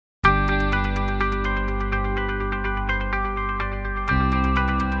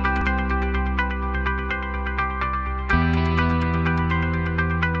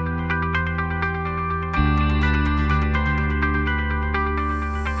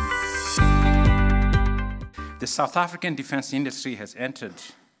The South African defense industry has entered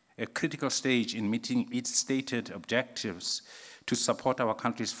a critical stage in meeting its stated objectives to support our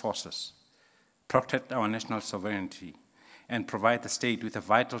country's forces, protect our national sovereignty, and provide the state with a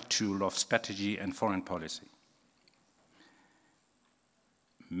vital tool of strategy and foreign policy.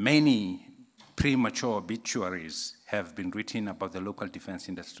 Many premature obituaries have been written about the local defense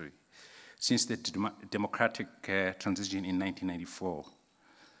industry since the democratic transition in 1994.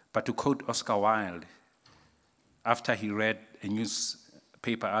 But to quote Oscar Wilde, after he read a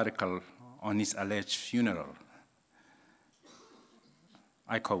newspaper article on his alleged funeral,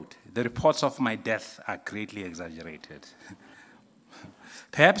 I quote, "The reports of my death are greatly exaggerated."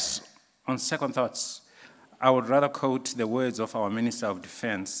 Perhaps, on second thoughts, I would rather quote the words of our Minister of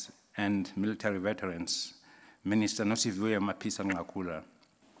Defense and Military Veterans, Minister Nosiviwe Mapisa-Nqakula,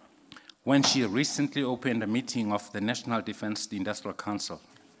 when she recently opened a meeting of the National Defense Industrial Council,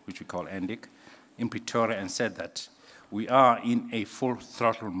 which we call NDIC, in Pretoria, and said that we are in a full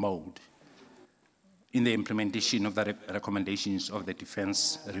throttle mode in the implementation of the recommendations of the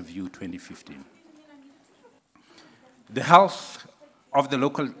Defense Review 2015. The health of the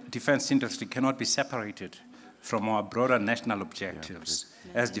local defense industry cannot be separated from our broader national objectives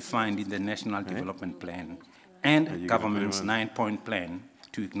as defined in the National Development Plan and government's 9-point plan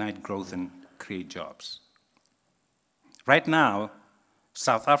to ignite growth and create jobs. Right now,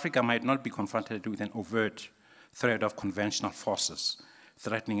 South Africa might not be confronted with an overt threat of conventional forces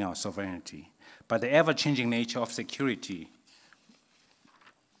threatening our sovereignty, but the ever-changing nature of security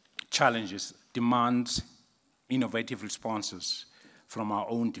challenges demands innovative responses from our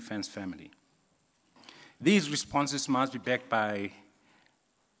own defense family. These responses must be backed by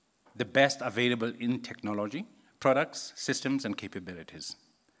the best available in technology, products, systems, and capabilities.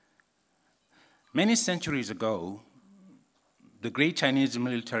 Many centuries ago, the great Chinese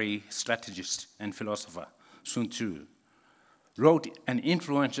military strategist and philosopher Sun Tzu wrote an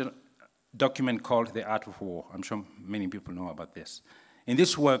influential document called The Art of War. I'm sure many people know about this. In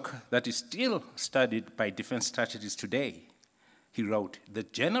this work that is still studied by defense strategists today, he wrote, "The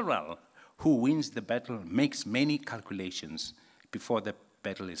general who wins the battle makes many calculations before the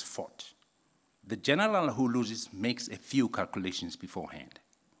battle is fought. The general who loses makes a few calculations beforehand."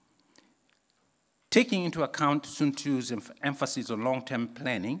 Taking into account Sun Tzu's emphasis on long-term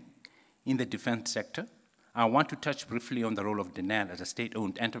planning in the defense sector, I want to touch briefly on the role of Denel as a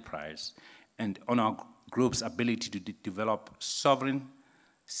state-owned enterprise and on our group's ability to develop sovereign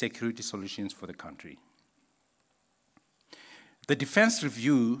security solutions for the country. The Defense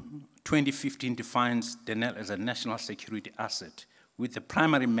Review 2015 defines Denel as a national security asset with the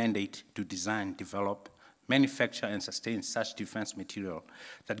primary mandate to design, develop, manufacture, and sustain such defense material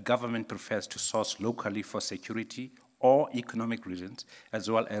that government prefers to source locally for security or economic reasons, as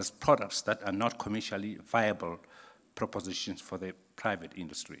well as products that are not commercially viable propositions for the private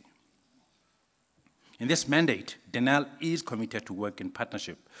industry. In this mandate, Denel is committed to work in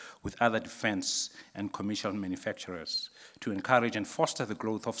partnership with other defense and commercial manufacturers to encourage and foster the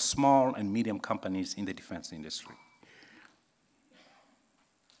growth of small and medium companies in the defense industry.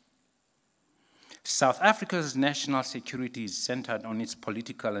 South Africa's national security is centered on its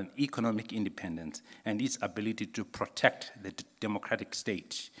political and economic independence and its ability to protect the democratic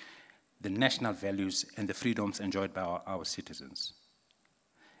state, the national values, and the freedoms enjoyed by our citizens.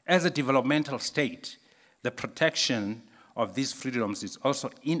 As a developmental state, the protection of these freedoms is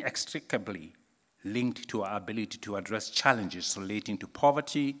also inextricably linked to our ability to address challenges relating to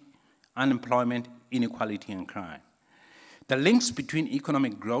poverty, unemployment, inequality, and crime. The links between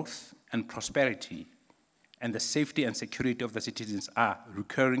economic growth and prosperity and the safety and security of the citizens are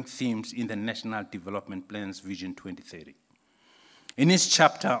recurring themes in the National Development Plan's Vision 2030. In its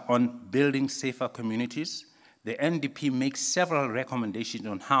chapter on building safer communities, the NDP makes several recommendations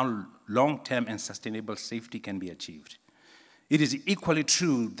on how long-term and sustainable safety can be achieved. It is equally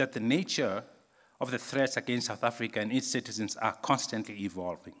true that the nature of the threats against South Africa and its citizens are constantly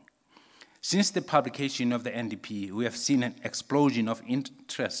evolving. Since the publication of the NDP, we have seen an explosion of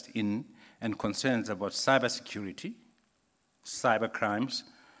interest in and concerns about cybersecurity, cyber crimes,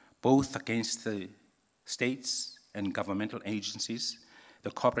 both against the states and governmental agencies,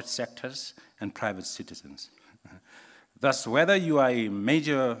 the corporate sectors, and private citizens. Thus, whether you are a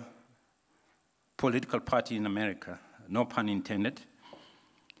major political party in America, no pun intended,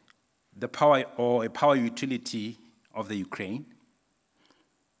 the power or a power utility of the Ukraine,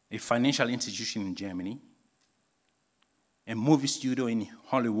 a financial institution in Germany, a movie studio in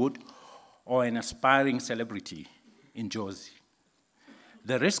Hollywood, or an aspiring celebrity in Jersey,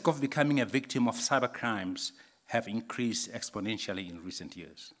 the risk of becoming a victim of cyber crimes have increased exponentially in recent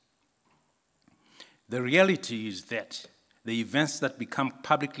years. The reality is that the events that become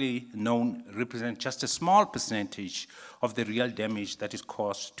publicly known represent just a small percentage of the real damage that is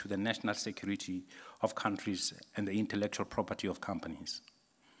caused to the national security of countries and the intellectual property of companies.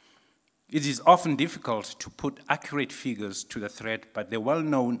 It is often difficult to put accurate figures to the threat, but the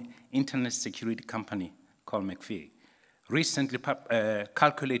well-known internet security company called McAfee recently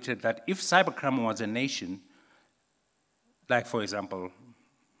calculated that if cybercrime was a nation, like for example,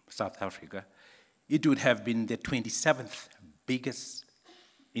 South Africa, it would have been the 27th biggest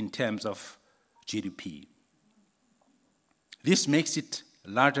in terms of GDP. This makes it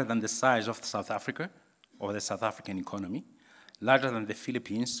larger than the size of South Africa or the South African economy, larger than the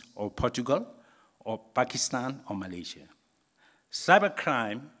Philippines or Portugal or Pakistan or Malaysia.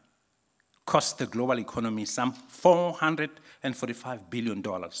 Cybercrime costs the global economy some $445 billion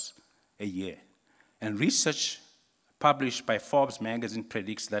a year. And research published by Forbes magazine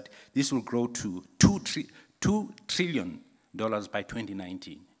predicts that this will grow to $2 trillion by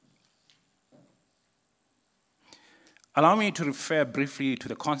 2019. Allow me to refer briefly to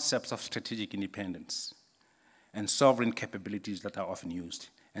the concepts of strategic independence and sovereign capabilities that are often used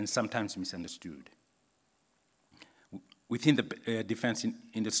and sometimes misunderstood within the defense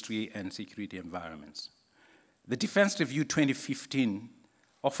industry and security environments. The Defense Review 2015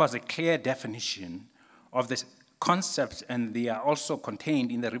 offers a clear definition of the concepts, and they are also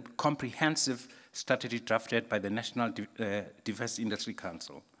contained in the comprehensive strategy drafted by the National Defense Industry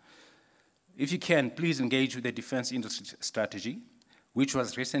Council. If you can, please engage with the defense industry strategy, which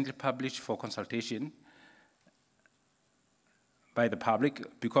was recently published for consultation by the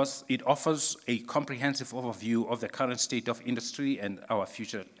public, because it offers a comprehensive overview of the current state of industry and our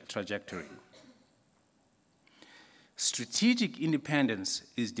future trajectory. Strategic independence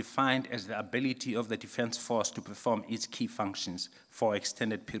is defined as the ability of the defense force to perform its key functions for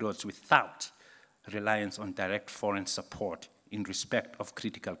extended periods without reliance on direct foreign support in respect of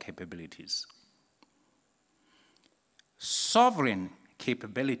critical capabilities. Sovereign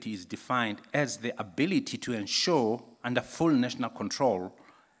capability is defined as the ability to ensure under full national control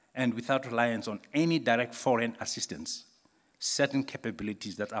and without reliance on any direct foreign assistance certain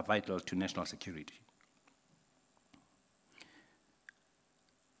capabilities that are vital to national security.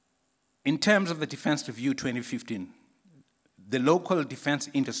 In terms of the Defense Review 2015, the local defense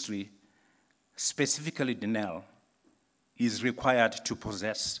industry, specifically Denel, is required to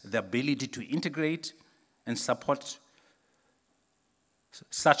possess the ability to integrate and support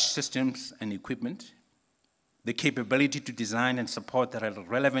such systems and equipment, the capability to design and support the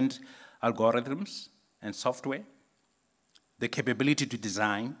relevant algorithms and software, the capability to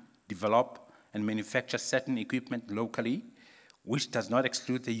design, develop, and manufacture certain equipment locally, which does not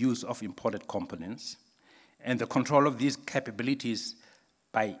exclude the use of imported components, and the control of these capabilities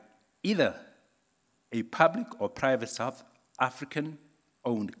by either a public or private South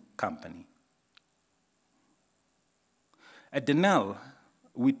African-owned company. At Denel,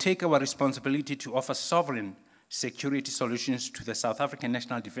 we take our responsibility to offer sovereign security solutions to the South African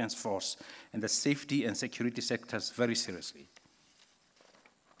National Defense Force and the safety and security sectors very seriously.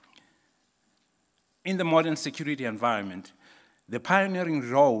 In the modern security environment, the pioneering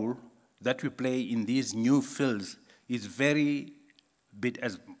role that we play in these new fields is very bit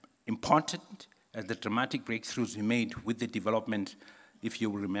as important as the dramatic breakthroughs we made with the development, if you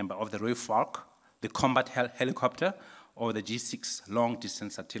will remember, of the Rooivalk, the combat helicopter, or the G6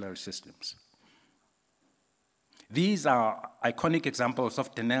 long-distance artillery systems. These are iconic examples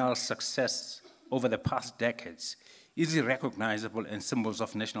of Denel's success over the past decades, easily recognizable and symbols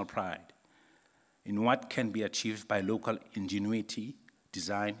of national pride in what can be achieved by local ingenuity,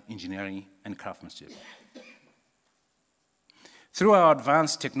 design, engineering, and craftsmanship. Through our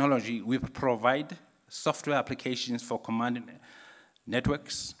advanced technology, we provide software applications for command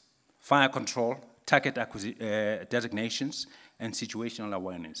networks, fire control, target designations, and situational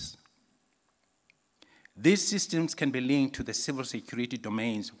awareness. These systems can be linked to the civil security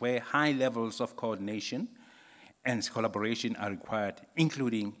domains where high levels of coordination and collaboration are required,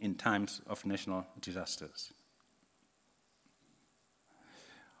 including in times of national disasters.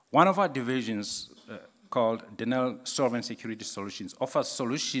 One of our divisions, called Denel Sovereign Security Solutions, offers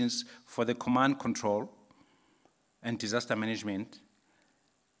solutions for the command control and disaster management,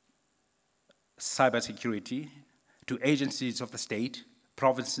 cybersecurity, to agencies of the state,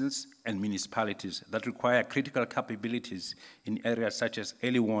 provinces, and municipalities that require critical capabilities in areas such as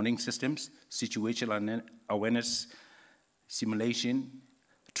early warning systems, situational awareness, simulation,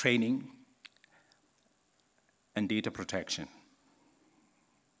 training, and data protection.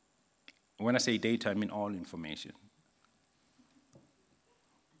 When I say data, I mean all information.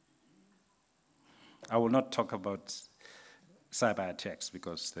 I will not talk about cyber attacks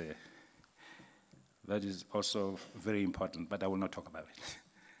because that is also very important, but I will not talk about it.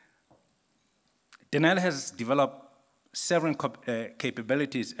 Denel has developed several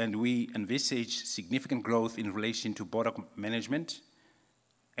capabilities, and we envisage significant growth in relation to border management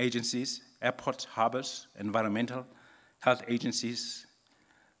agencies, airports, harbors, environmental health agencies,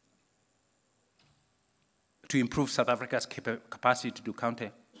 to improve South Africa's capacity to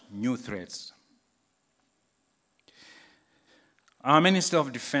counter new threats. Our Minister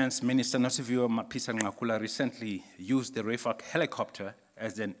of Defense, Minister Nosiviwe Mapisa-Nqakula, recently used the Rooivalk helicopter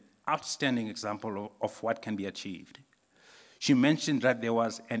as an outstanding example of what can be achieved. She mentioned that there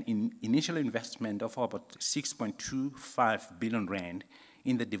was an initial investment of about 6.25 billion rand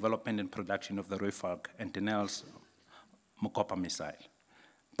in the development and production of the Rooivalk and Denel's Mokopa missile.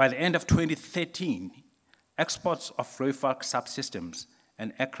 By the end of 2013, exports of Rooivalk subsystems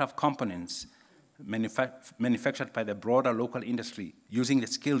and aircraft components manufactured by the broader local industry using the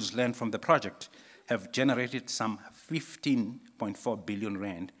skills learned from the project have generated some 15.4 billion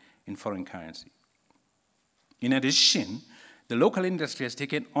rand in foreign currency. In addition, the local industry has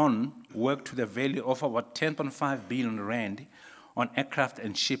taken on work to the value of about 10.5 billion rand on aircraft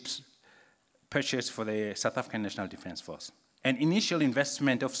and ships purchased for the South African National Defence Force. An initial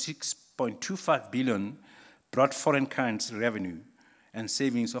investment of 6.25 billion brought foreign currency revenue and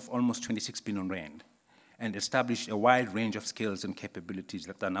savings of almost 26 billion rand, and established a wide range of skills and capabilities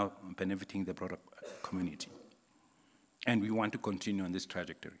that are now benefiting the broader community. And we want to continue on this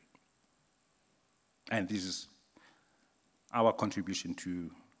trajectory. And this is our contribution to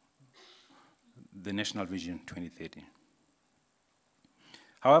the National Vision 2030.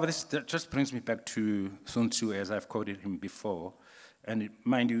 However, this just brings me back to Sun Tzu, as I've quoted him before. And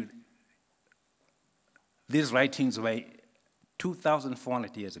mind you, these writings were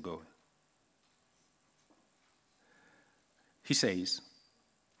 2,400 years ago. He says,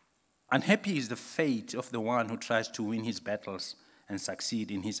 "Unhappy is the fate of the one who tries to win his battles and succeed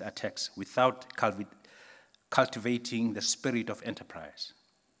in his attacks without cultivating the spirit of enterprise.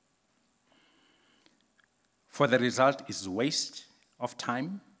 For the result is waste of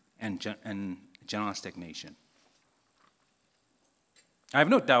time and general stagnation." I have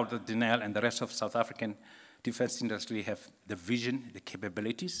no doubt that Denel and the rest of South African defense industry have the vision, the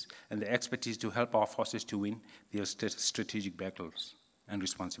capabilities, and the expertise to help our forces to win their strategic battles and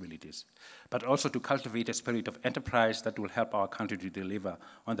responsibilities, but also to cultivate a spirit of enterprise that will help our country to deliver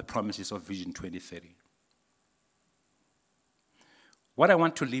on the promises of Vision 2030. What I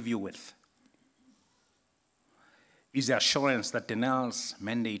want to leave you with is the assurance that Denel's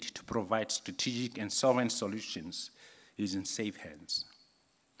mandate to provide strategic and sovereign solutions is in safe hands.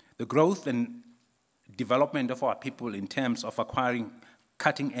 The growth and development of our people in terms of acquiring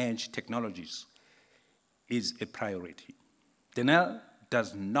cutting-edge technologies is a priority. Denel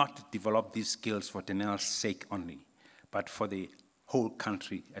does not develop these skills for Denel's sake only, but for the whole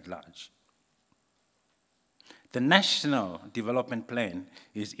country at large. The National Development Plan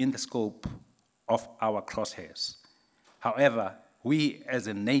is in the scope of our crosshairs. However, we as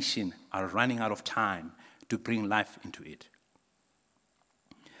a nation are running out of time to bring life into it.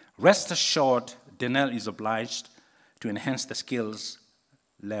 Rest assured, Denel is obliged to enhance the skills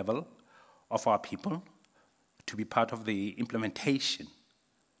level of our people to be part of the implementation.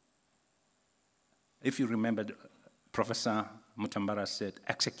 If you remember, Professor Mutambara said,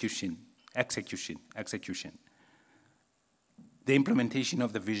 execution, execution, execution. The implementation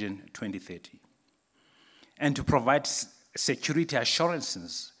of the Vision 2030. And to provide security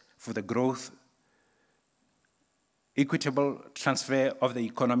assurances for the growth, equitable transfer of the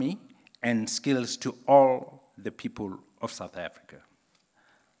economy and skills to all the people of South Africa.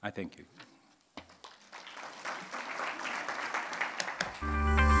 I thank you.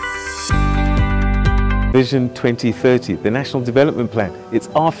 Vision 2030, the National Development Plan. It's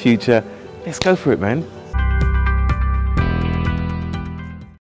our future. Let's go for it, man.